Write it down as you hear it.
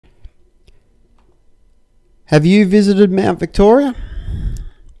Have you visited Mount Victoria?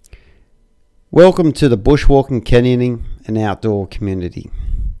 Welcome to the bushwalking, canyoning and outdoor community.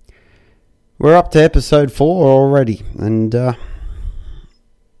 We're up to episode 4 already, and I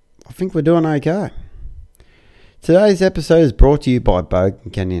think we're doing okay. Today's episode is brought to you by Bogan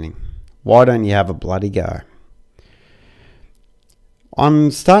Canyoning. Why don't you have a bloody go?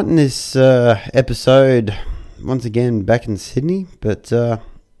 I'm starting this episode once again back in Sydney, but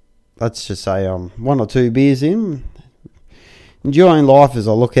let's just say I'm 1 or 2 beers in, enjoying life as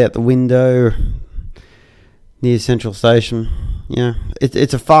I look out the window near Central Station. Yeah,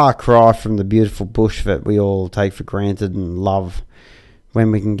 it's a far cry from the beautiful bush that we all take for granted and love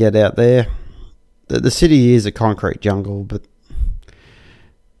when we can get out there. The city is a concrete jungle, but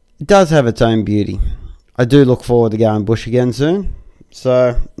it does have its own beauty. I do look forward to going bush again soon.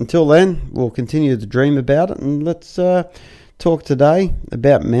 So until then, we'll continue to dream about it, and let's talk today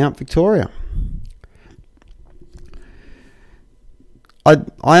about Mount Victoria. I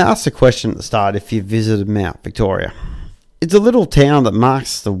asked a question at the start if you visited Mount Victoria. It's a little town that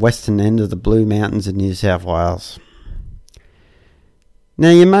marks the western end of the Blue Mountains in New South Wales. Now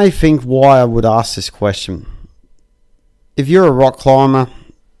you may think why I would ask this question. If you're a rock climber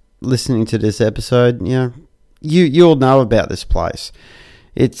listening to this episode, you'll know about this place.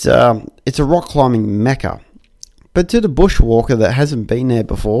 It's a rock climbing mecca. But to the bushwalker that hasn't been there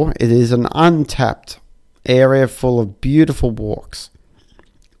before, it is an untapped area full of beautiful walks.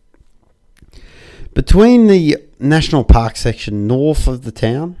 Between the National Park section north of the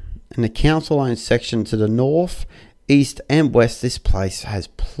town and the council-owned section to the north, east and west, this place has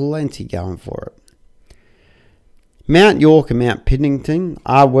plenty going for it. Mount York and Mount Piddington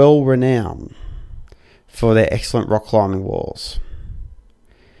are well renowned for their excellent rock climbing walls.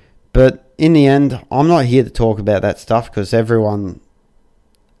 But in the end, I'm not here to talk about that stuff because everyone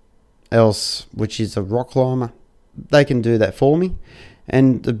else, which is a rock climber, they can do that for me.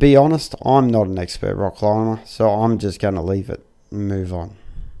 And to be honest, I'm not an expert rock climber, so I'm just going to leave it and move on.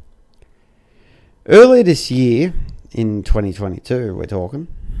 Earlier this year, in 2022 we're talking,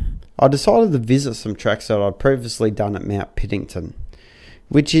 I decided to visit some tracks that I'd previously done at Mount Piddington,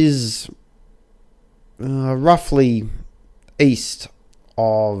 which is roughly east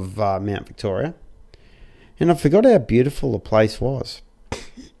of Mount Victoria, and I forgot how beautiful the place was.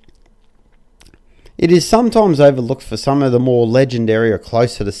 It is sometimes overlooked for some of the more legendary or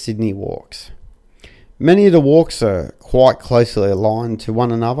closer to Sydney walks. Many of the walks are quite closely aligned to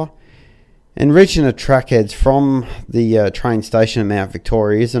one another, and reaching the track heads from the train station at Mount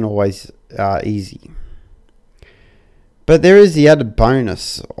Victoria isn't always easy. But there is the added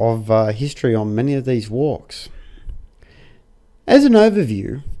bonus of history on many of these walks. As an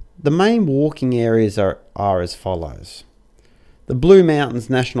overview, the main walking areas are as follows. The Blue Mountains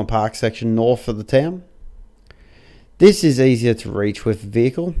National Park section north of the town. This is easier to reach with a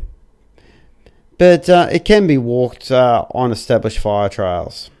vehicle, but it can be walked on established fire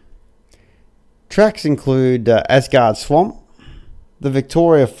trails. Tracks include Asgard Swamp, the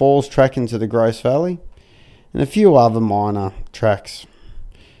Victoria Falls track into the Grose Valley, and a few other minor tracks.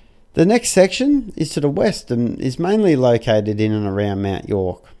 The next section is to the west and is mainly located in and around Mount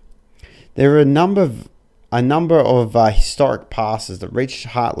York. There are a number of historic passes that reach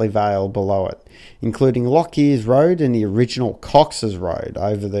Hartley Vale below it, including Lockyer's Road and the original Cox's Road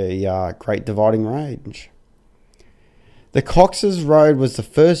over the Great Dividing Range. The Cox's Road was the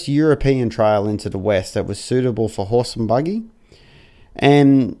first European trail into the west that was suitable for horse and buggy,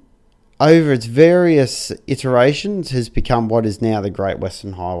 and over its various iterations has become what is now the Great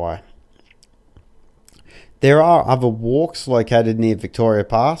Western Highway. There are other walks located near Victoria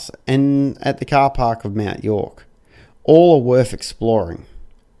Pass and at the car park of Mount York. All are worth exploring.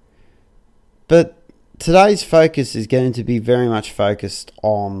 But today's focus is going to be very much focused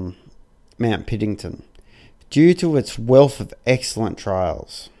on Mount Piddington due to its wealth of excellent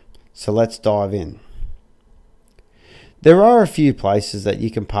trails. So let's dive in. There are a few places that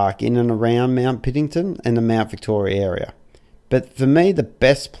you can park in and around Mount Piddington and the Mount Victoria area. But for me, the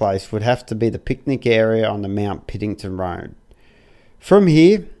best place would have to be the picnic area on the Mount Piddington Road. From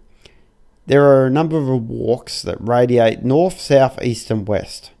here, there are a number of walks that radiate north, south, east and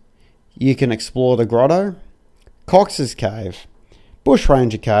west. You can explore the Grotto, Cox's Cave,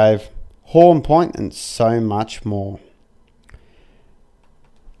 Bushranger Cave, Horn Point and so much more.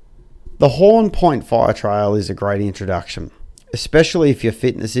 The Horn Point Fire Trail is a great introduction, especially if your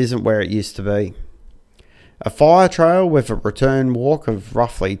fitness isn't where it used to be. A fire trail with a return walk of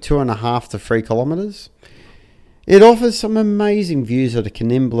roughly 2.5 to 3 kilometres. It offers some amazing views of the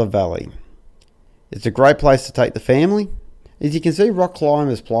Canimbla Valley. It's a great place to take the family, as you can see rock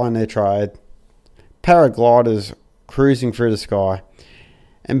climbers plying their trade, paragliders cruising through the sky,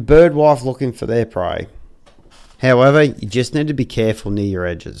 and birdlife looking for their prey. However, you just need to be careful near your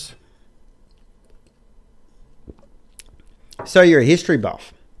edges. So you're a history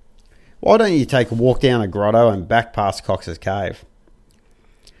buff. Why don't you take a walk down a grotto and back past Cox's Cave?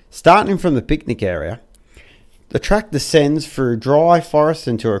 Starting from the picnic area, the track descends through dry forest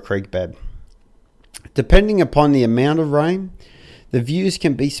into a creek bed. Depending upon the amount of rain, the views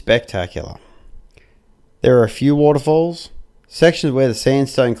can be spectacular. There are a few waterfalls, sections where the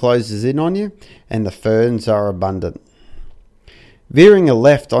sandstone closes in on you, and the ferns are abundant. Veering a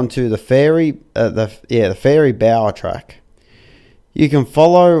left onto the Fairy Bower track, you can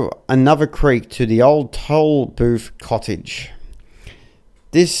follow another creek to the old toll booth cottage.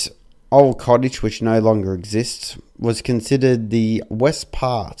 This old cottage, which no longer exists, was considered the west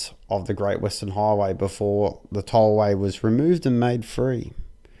part of the Great Western Highway before the tollway was removed and made free.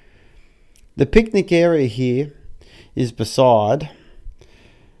 The picnic area here is beside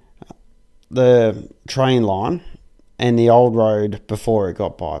the train line and the old road before it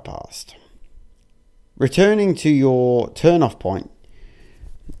got bypassed. Returning to your turn-off point,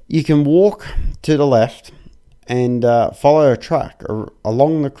 you can walk to the left and follow a track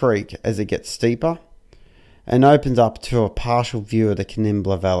along the creek as it gets steeper and opens up to a partial view of the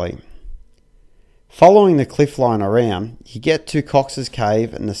Canimbla Valley. Following the cliff line around, you get to Cox's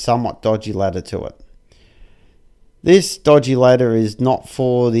Cave and the somewhat dodgy ladder to it. This dodgy ladder is not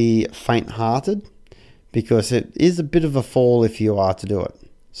for the faint-hearted because it is a bit of a fall if you are to do it.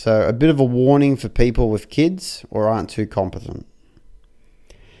 So a bit of a warning for people with kids or aren't too competent.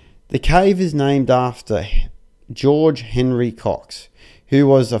 The cave is named after George Henry Cox, who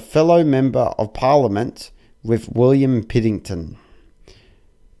was a fellow member of Parliament with William Piddington,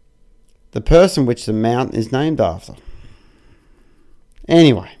 the person which the mountain is named after.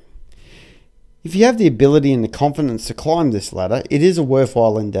 Anyway, if you have the ability and the confidence to climb this ladder, it is a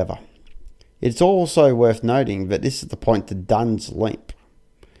worthwhile endeavour. It's also worth noting that this is the point to Dunn's Leap,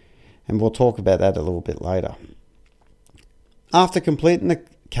 and we'll talk about that a little bit later. After completing the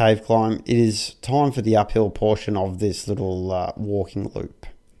cave climb, it is time for the uphill portion of this little walking loop.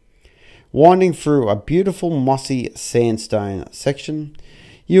 Winding through a beautiful mossy sandstone section,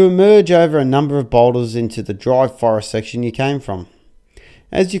 you emerge over a number of boulders into the dry forest section you came from.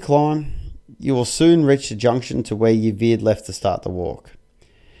 As you climb, you will soon reach the junction to where you veered left to start the walk.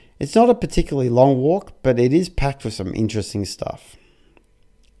 It's not a particularly long walk, but it is packed with some interesting stuff.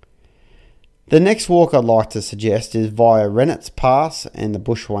 The next walk I'd like to suggest is via Rennett's Pass and the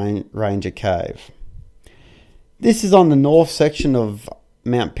Bushranger Cave. This is on the north section of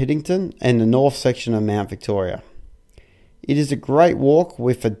Mount Piddington and the north section of Mount Victoria. It is a great walk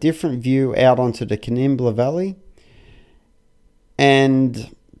with a different view out onto the Canimbla Valley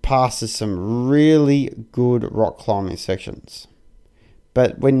and passes some really good rock climbing sections.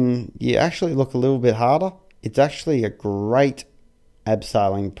 But when you actually look a little bit harder, it's actually a great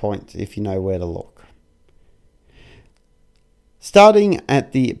abseiling point if you know where to look. Starting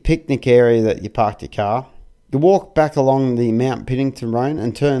at the picnic area that you parked your car, you walk back along the Mount Piddington Road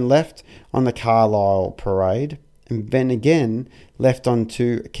and turn left on the Carlisle Parade, and then again left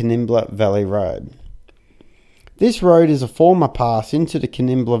onto Canimbla Valley Road. This road is a former pass into the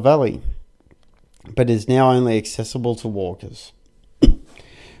Canimbla Valley, but is now only accessible to walkers.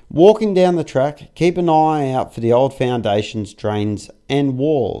 Walking down the track, keep an eye out for the old foundations, drains and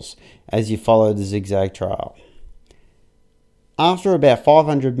walls as you follow the zigzag trail. After about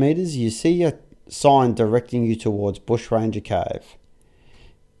 500 metres, you see a sign directing you towards Bushranger Cave.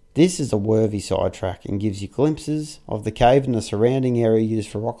 This is a worthy sidetrack and gives you glimpses of the cave and the surrounding area used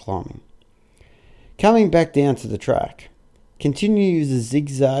for rock climbing. Coming back down to the track, continue the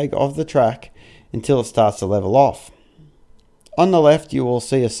zigzag of the track until it starts to level off. On the left, you will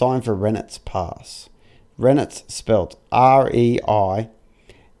see a sign for Rennett's Pass. Rennett's spelt R-E-I-N-E-T-S.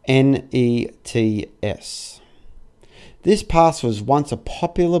 This pass was once a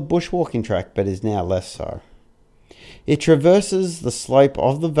popular bushwalking track, but is now less so. It traverses the slope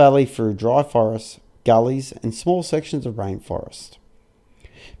of the valley through dry forests, gullies, and small sections of rainforest.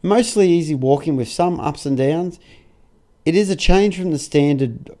 Mostly easy walking with some ups and downs, it is a change from the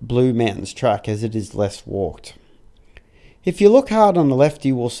standard Blue Mountains track as it is less walked. If you look hard on the left,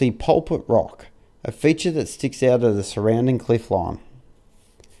 you will see Pulpit Rock, a feature that sticks out of the surrounding cliff line.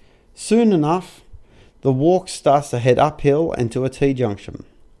 Soon enough, the walk starts to head uphill and to a T-junction.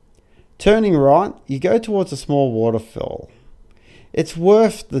 Turning right, you go towards a small waterfall. It's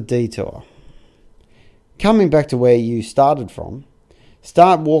worth the detour. Coming back to where you started from,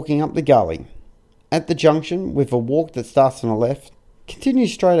 start walking up the gully. At the junction, with a walk that starts on the left, continue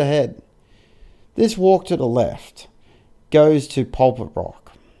straight ahead. This walk to the left goes to Pulpit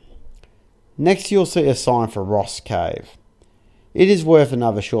Rock. Next you'll see a sign for Ross Cave. It is worth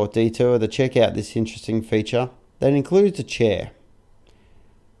another short detour to check out this interesting feature that includes a chair.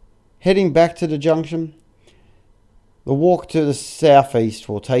 Heading back to the junction, the walk to the southeast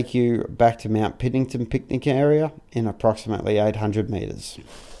will take you back to Mount Piddington picnic area in approximately 800 metres.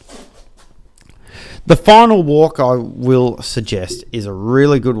 The final walk I will suggest is a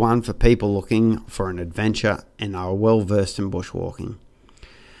really good one for people looking for an adventure and are well versed in bushwalking.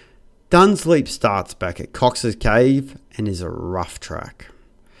 Dunn's Leap starts back at Cox's Cave and is a rough track.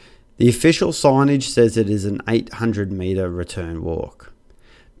 The official signage says it is an 800 metre return walk,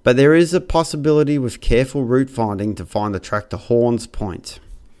 but there is a possibility with careful route finding to find the track to Horns Point.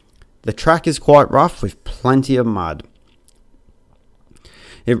 The track is quite rough with plenty of mud.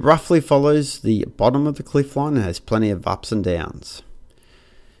 It roughly follows the bottom of the cliff line and has plenty of ups and downs.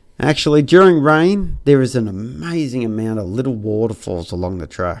 Actually, during rain, there is an amazing amount of little waterfalls along the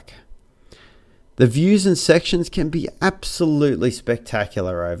track. The views and sections can be absolutely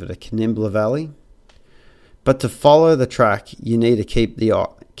spectacular over the Canimbla Valley, but to follow the track, you need to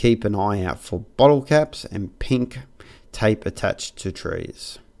keep an eye out for bottle caps and pink tape attached to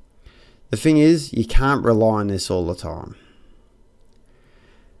trees. The thing is, you can't rely on this all the time.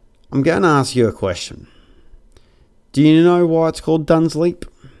 I'm going to ask you a question. Do you know why it's called Dunn's Leap?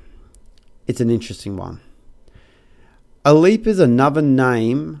 It's an interesting one. A leap is another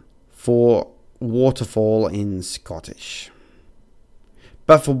name for waterfall in Scottish.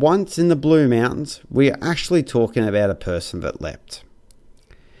 But for once in the Blue Mountains, we are actually talking about a person that leapt.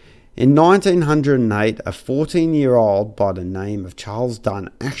 In 1908, a 14-year-old by the name of Charles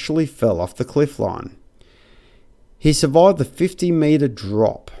Dunn actually fell off the cliff line. He survived the 50-metre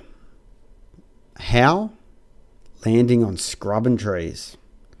drop. How? Landing on scrub and trees.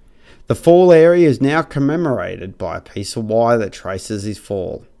 The fall area is now commemorated by a piece of wire that traces his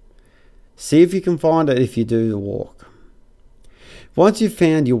fall. See if you can find it if you do the walk. Once you've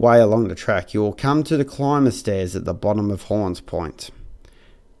found your way along the track, you will come to the climber stairs at the bottom of Horns Point.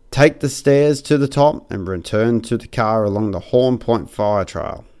 Take the stairs to the top and return to the car along the Horn Point Fire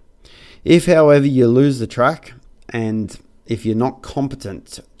Trail. If, however, you lose the track, and if you're not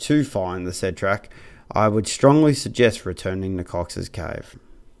competent to find the said track, I would strongly suggest returning to Cox's Cave.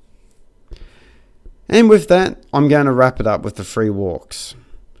 And with that, I'm going to wrap it up with the free walks.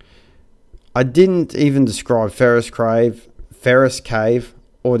 I didn't even describe Ferris Cave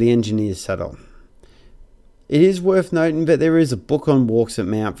or the Engineer's Saddle. It is worth noting that there is a book on walks at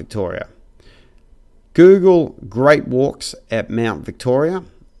Mount Victoria. Google Great Walks at Mount Victoria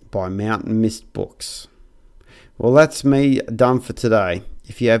by Mountain Mist Books. Well, that's me done for today.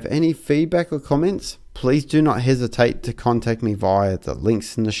 If you have any feedback or comments, please do not hesitate to contact me via the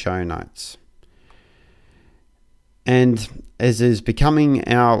links in the show notes. And as is becoming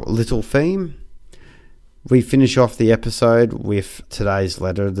our little theme, we finish off the episode with today's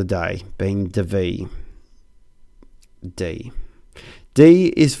letter of the day, being D. D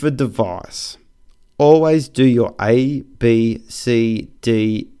is for device. Always do your A, B, C,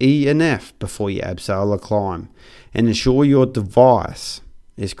 D, E and F before you abseil a climb, and ensure your device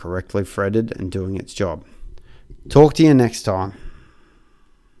is correctly threaded and doing its job. Talk to you next time.